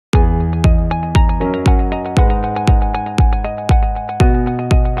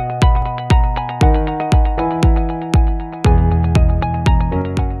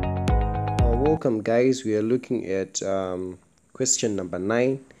guys, we are looking at question number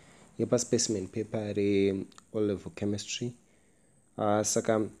 9 yepa specimen paper O-level chemistry.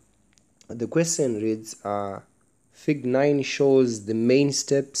 The question reads, Fig 9 shows the main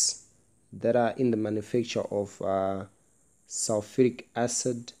steps that are in the manufacture of sulphuric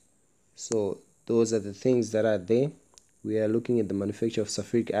acid. So those are the things that are there. We are looking at the manufacture of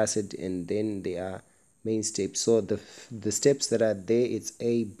sulphuric acid, and then there are main steps. So the steps that are there, it's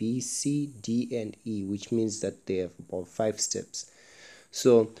A, B, C, D, and E, which means that they have about 5 steps.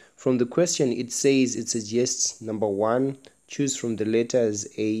 So from the question, it says, it suggests number 1, choose from the letters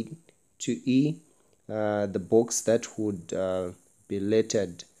A to E the box that would be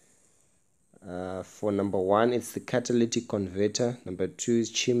lettered. For number 1, it's the catalytic converter. Number 2 is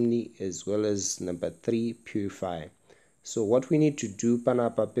chimney, as well as number 3, purifier. So what we need to do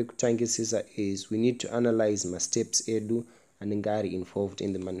panapa pekutangisisa is we need to analyze my steps edu and ngari involved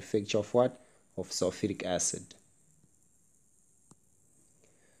in the manufacture of what? Of sulphuric acid.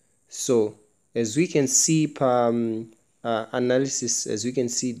 So as we can see analysis, as we can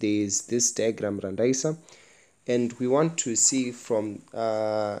see, there is this diagram randaisa, and we want to see from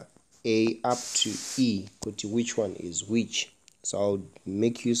A up to E which one is which. So I'll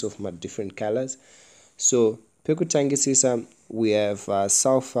make use of my different colors. So pekutangisisa, we have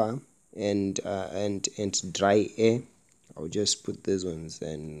sulfur and dry air. I'll just put these ones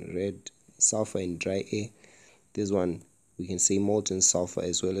in red, sulfur and dry air. This one we can say molten sulfur,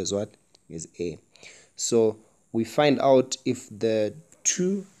 as well as what is air. So we find out if the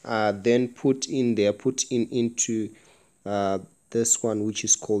two are then put into this one, which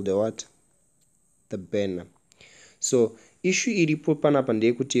is called the what? The burner. So issue iripo panapa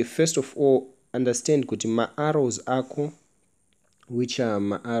ndeyekuti, first of all, understand kuti ma arrows ako, which are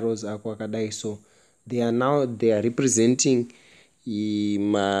ma arrows ako akadai, so they are representing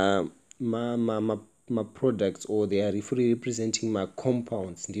my products, or they are representing my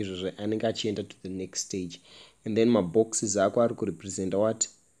compounds ndizvo anenge achienda to the next stage, and then my boxes ako ari represent what?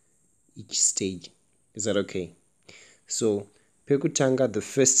 Each stage. Is that okay? So pekutanga, the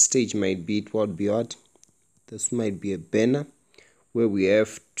first stage might be, it would be what? This might be a burner, where we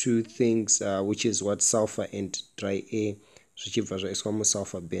have two things, which is what? Sulfur and dry air.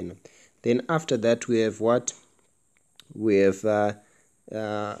 Sulfur burner. Then after that we have what? We have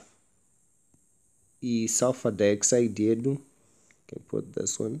sulfur dioxide yedu. Can put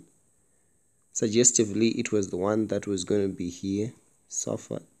this one. Suggestively, it was the one that was going to be here.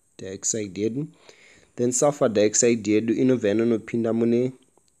 Sulfur dioxide yedu. Then sulfur dioxide yedu inovena no pinda mune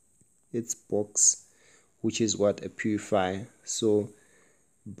its box, which is what? A purifier. So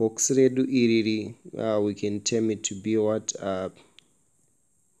box redu iriri, we can term it to be what?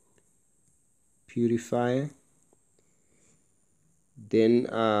 Purifier. Then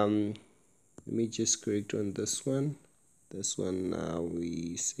let me just correct on this one. This one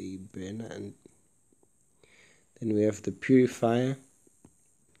we say burner, and then we have the purifier.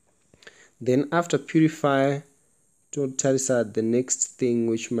 Then after purifier, the next thing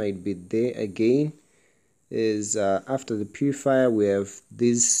which might be there again is after the purifier we have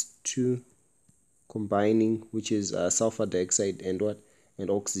these two combining, which is sulfur dioxide and what? And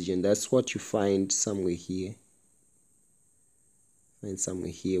oxygen. That's what you find somewhere here.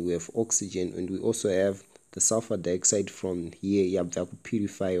 We have oxygen, and we also have the sulfur dioxide from here. You have to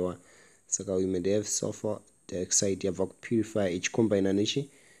purify. So we may have sulfur dioxide, you have purify each combination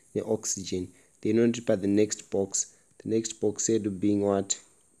the oxygen. Then on to the next box. The next box here being what?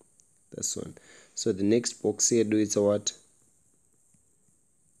 This one. So the next box here is a what?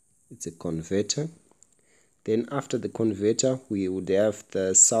 It's a converter. Then after the converter we would have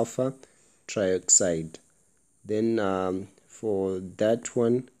the sulfur trioxide. Then for that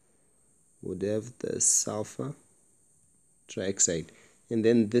one would have the sulfur trioxide, and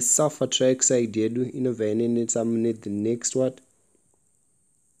then this sulfur trioxide yedu the next what?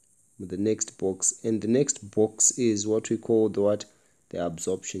 The next box, and the next box is what we call the what? The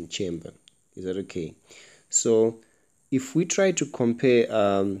absorption chamber. Is that okay? So if we try to compare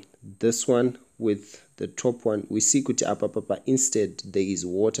this one with the top one, we see kuti apa instead there is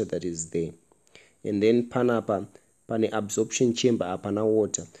water that is there, and then panapa pane absorption chamber apana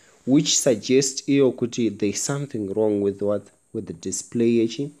water, which suggests iyo kuti there's something wrong with what? With the display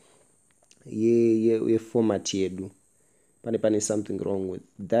ye format yedu. Pane something wrong with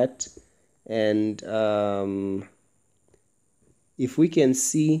that. And if we can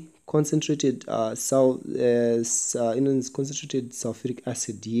see concentrated concentrated sulphuric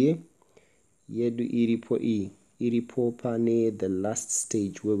acid here, yedu iripo pane the last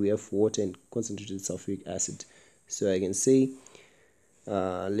stage where we have water and concentrated sulphuric acid. So I can say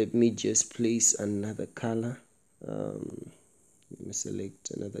Let me just place another color. Let me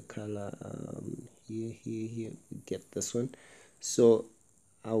select another color. Here, we get this one. So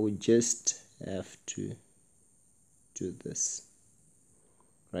I would just have to do this,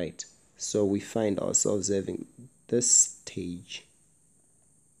 right? So we find ourselves having this stage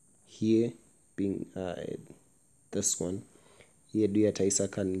here being this one here,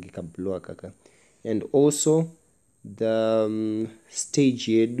 and also the stage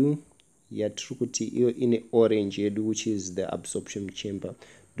yedu yatrukuti iyo ine orange yedu, which is the absorption chamber.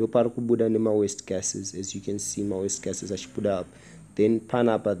 Do pari kubuda nema waste gases, as you can see my waste gases achibuda up, then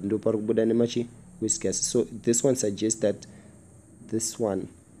panapa ndo pari kubuda nemachi waste gases. So this one suggests that this one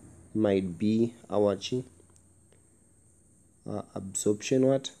might be our absorption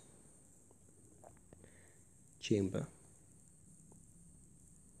what chamber,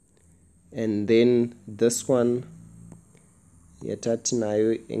 and then this one yatati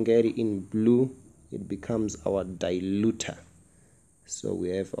nayo engari in blue, it becomes our diluter. So we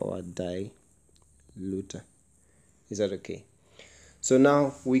have our diluter. Is that okay? So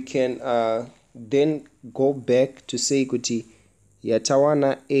now we can then go back to say kuti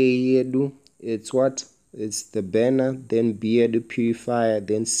yatawana A yedu, it's what? It's the burner, then B yedu purifier,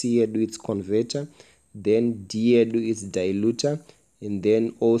 then C yedu it's converter, then D yedu is diluter, and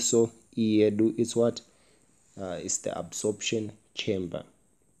then also E yedu is what? It's the absorption chamber.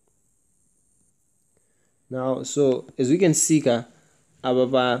 Now, so as we can see,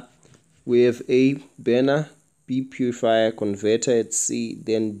 we have A burner, B purifier, converter at C,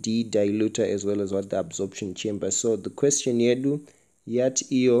 then D diluter, as well as what the absorption chamber. So the question here do yat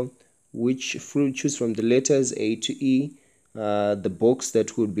eo, which choose from the letters A to E, the box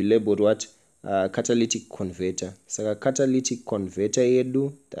that would be labeled what? Catalytic converter. So catalytic converter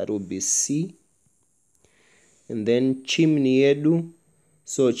yedu, that would be C. And then chimney yedu.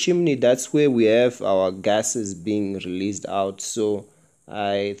 So chimney, that's where we have our gases being released out. So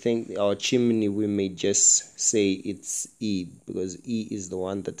I think our chimney, we may just say it's E, because E is the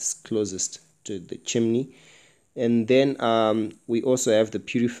one that's closest to the chimney. And then we also have the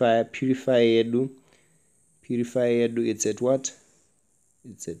purifier. Purifier yedu, it's at what?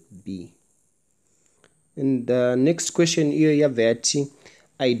 It's at B. And the next question here, Yavati,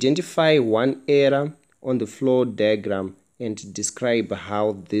 identify one error on the flow diagram and describe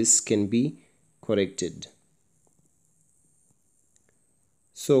how this can be corrected.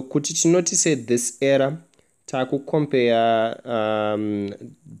 So kuti notice this error, taku compare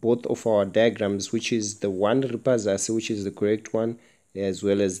both of our diagrams, which is the one ripazasi, which is the correct one, as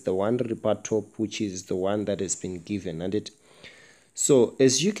well as the one ripatop, which is the one that has been given. And it, so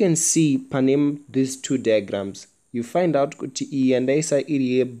as you can see, panem these two diagrams, you find out kuti E and isa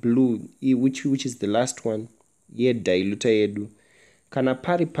iri blue, E which is the last one, ye diluter yedu. Kana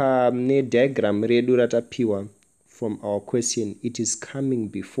pari pa ne diagram redu ratapiwa from our question, it is coming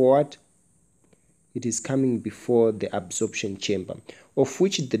before what? It is coming before the absorption chamber, of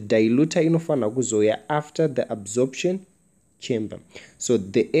which the diluter inofana kuzoya after the absorption chamber. So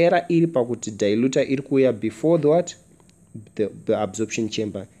the error iri pakuti diluter iri kuya before the what? The absorption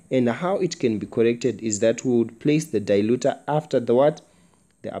chamber. And how it can be corrected is that we would place the diluter after the what?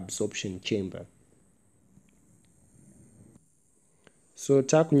 The absorption chamber. So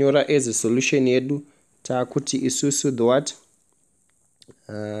takunyora as a solution yedu, takuti isusu the what?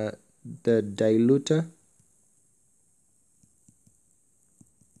 The diluter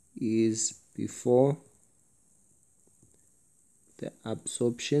is before the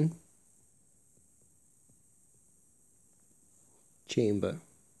absorption chamber.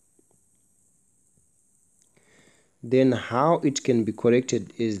 Then how it can be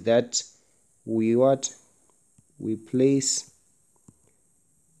corrected is that we what? We place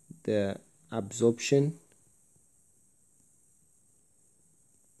the absorption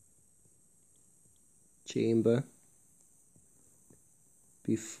chamber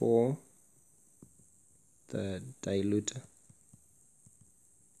before the diluter,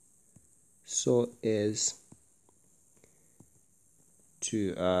 so as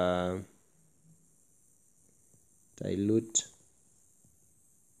to dilute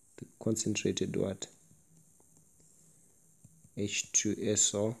the concentrated what?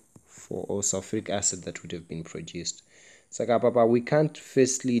 H2SO4 or sulphuric acid that would have been produced. Saka papa, we can't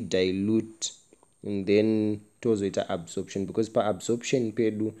firstly dilute and then tozoita absorption, because per absorption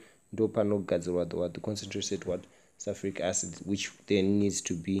pedu ndo panogadzirwa the concentrated what? Sulphuric acid, which then needs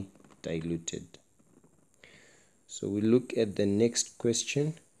to be diluted. So we look at the next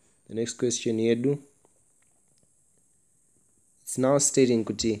question. The next question yedu, it's now stating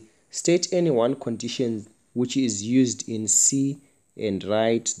kuti state any one condition which is used in C and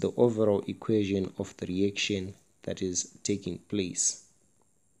write the overall equation of the reaction that is taking place.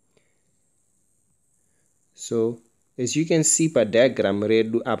 So as you can see pa diagram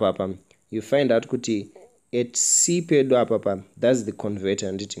redu apa, you find out kuti at C pedu apa, that's the converter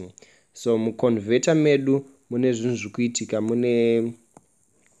anditi. So mu converter medu mune zvinhu zvikuitika,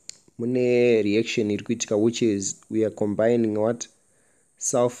 mune reaction iri kuitika, which is we are combining what?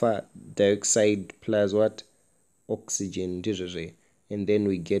 Sulfur dioxide plus what? Oxygen, and then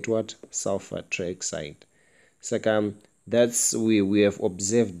we get what? Sulfur trioxide. So that's we have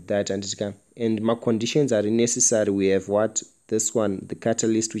observed that, and my conditions are necessary. We have what? This one, the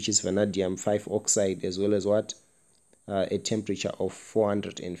catalyst, which is vanadium 5 oxide, as well as what? A temperature of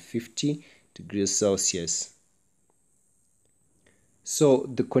 450 degrees Celsius. So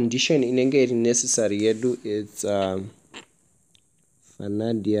the condition inenge necessary yedu is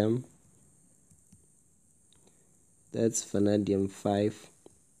vanadium, that's vanadium 5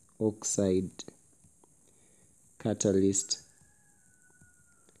 oxide catalyst,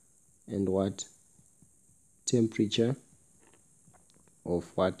 and what? Temperature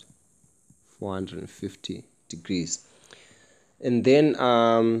of what? 450 degrees. And then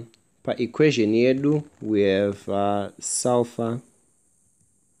per equation yedu we have sulfur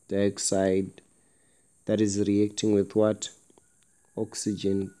dioxide that is reacting with what?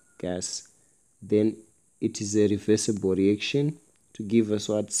 Oxygen gas. Then it is a reversible reaction to give us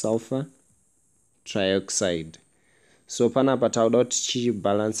what? Sulfur trioxide. So panapa tauda kuti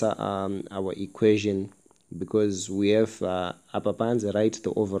balance our equation, because we have upper panza write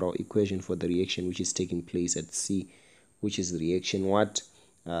the overall equation for the reaction which is taking place at C, which is the reaction what?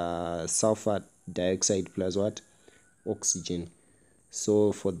 Sulfur dioxide plus what? Oxygen.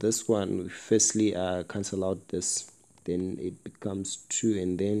 So for this one, we firstly cancel out this, then it becomes 2,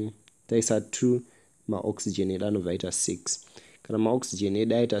 and then takes out 2 ma oxygen inovaita 6. Kana ma oxygen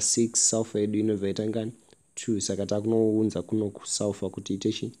inovaita 6, sulfur inovaita ngani 2. Saka takunounza kuno sulfur kuti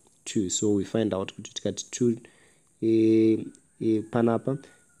itechi 2. So we find out kuti tikati 2 panapa,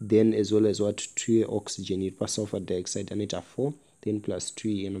 then as well as what? 2 oxygen iri pa sulfur dioxide anoita 4, then plus 2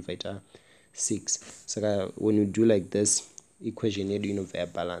 inovaita 6. Saka when you do like this, equation yedu inovaya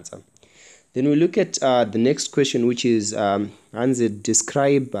balance. Then we look at the next question, which is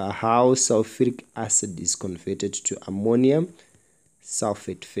describe how sulfuric acid is converted to ammonium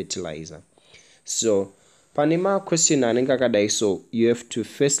sulfate fertilizer. So panema question anenga kadai, so you have to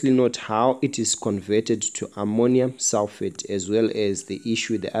firstly note how it is converted to ammonium sulfate, as well as the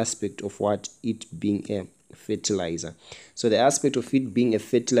issue, the aspect of what? It being a fertilizer. So the aspect of it being a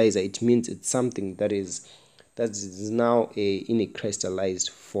fertilizer, it means it's something that is now in a crystallized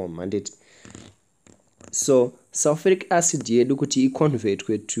form, and it. So sulfuric acid yedu kuti convert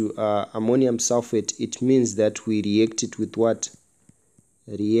to ammonium sulfate, it means that we react it with what?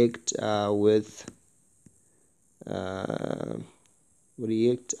 I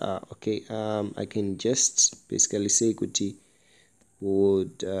can just basically say kuti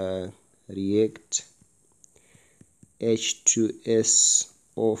would react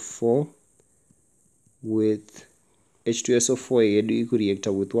H2SO4 with H2SO4 yedu iku react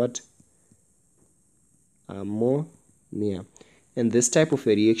with what? Ammonia. And this type of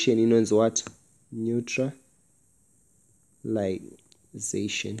a reaction is what?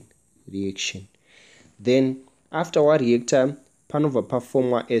 Neutralization reaction. Then after what reactor, panova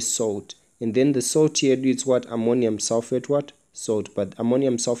perform a salt, and then the salt here is what? Ammonium sulfate what? Salt. But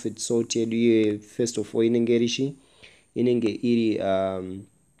ammonium sulfate salt here first of all inenge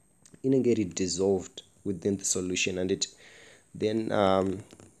dissolved within the solution, and it then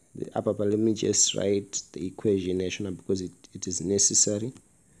the upper part, let me just write the equation because it is necessary.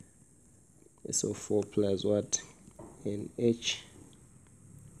 So 4 plus what?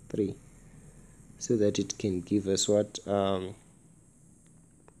 NH3, so that it can give us what?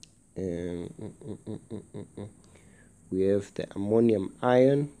 We have the ammonium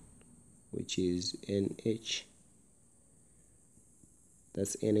ion, which is NH,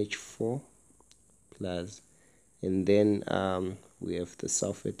 that's NH4 plus, and then we have the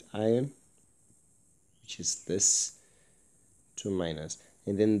sulfate ion, which is this 2 minus,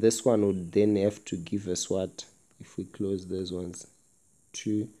 and then this one would then have to give us what? If we close those ones,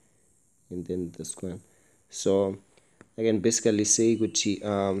 2, and then this one. So I can basically say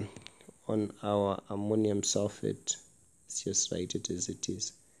on our ammonium sulfate, let's just write it as it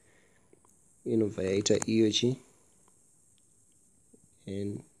is. Innovator EOG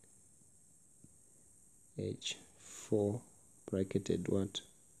NH4 bracketed what?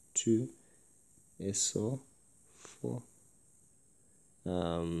 2 SO4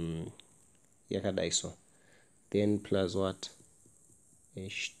 yakadaiso, then plus what?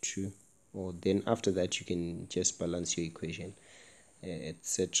 H2, or then after that you can just balance your equation,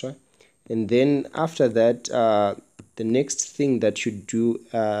 etc. And then after that, the next thing that you do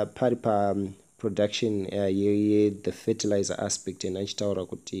production the fertilizer aspect, and achitaura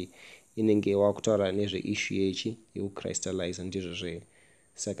kuti inenge wakutaura nezve issue yechi yekucrystallize ndizvo zve.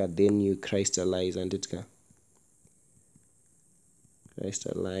 Saka then you crystallize and it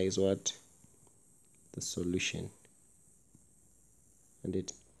crystallize what, the solution, and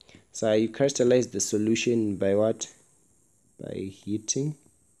it, so you crystallize the solution by what, by heating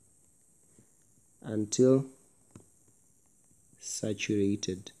until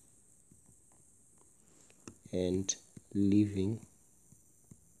saturated and leaving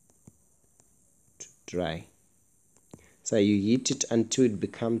to dry. So you heat it until it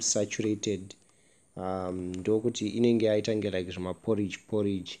becomes saturated. Ndokuti inenge yaita like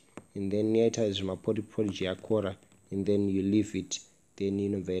porridge, and then yaita porridge yakora, and then you leave it, then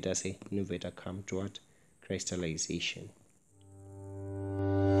innovator come to what, crystallization.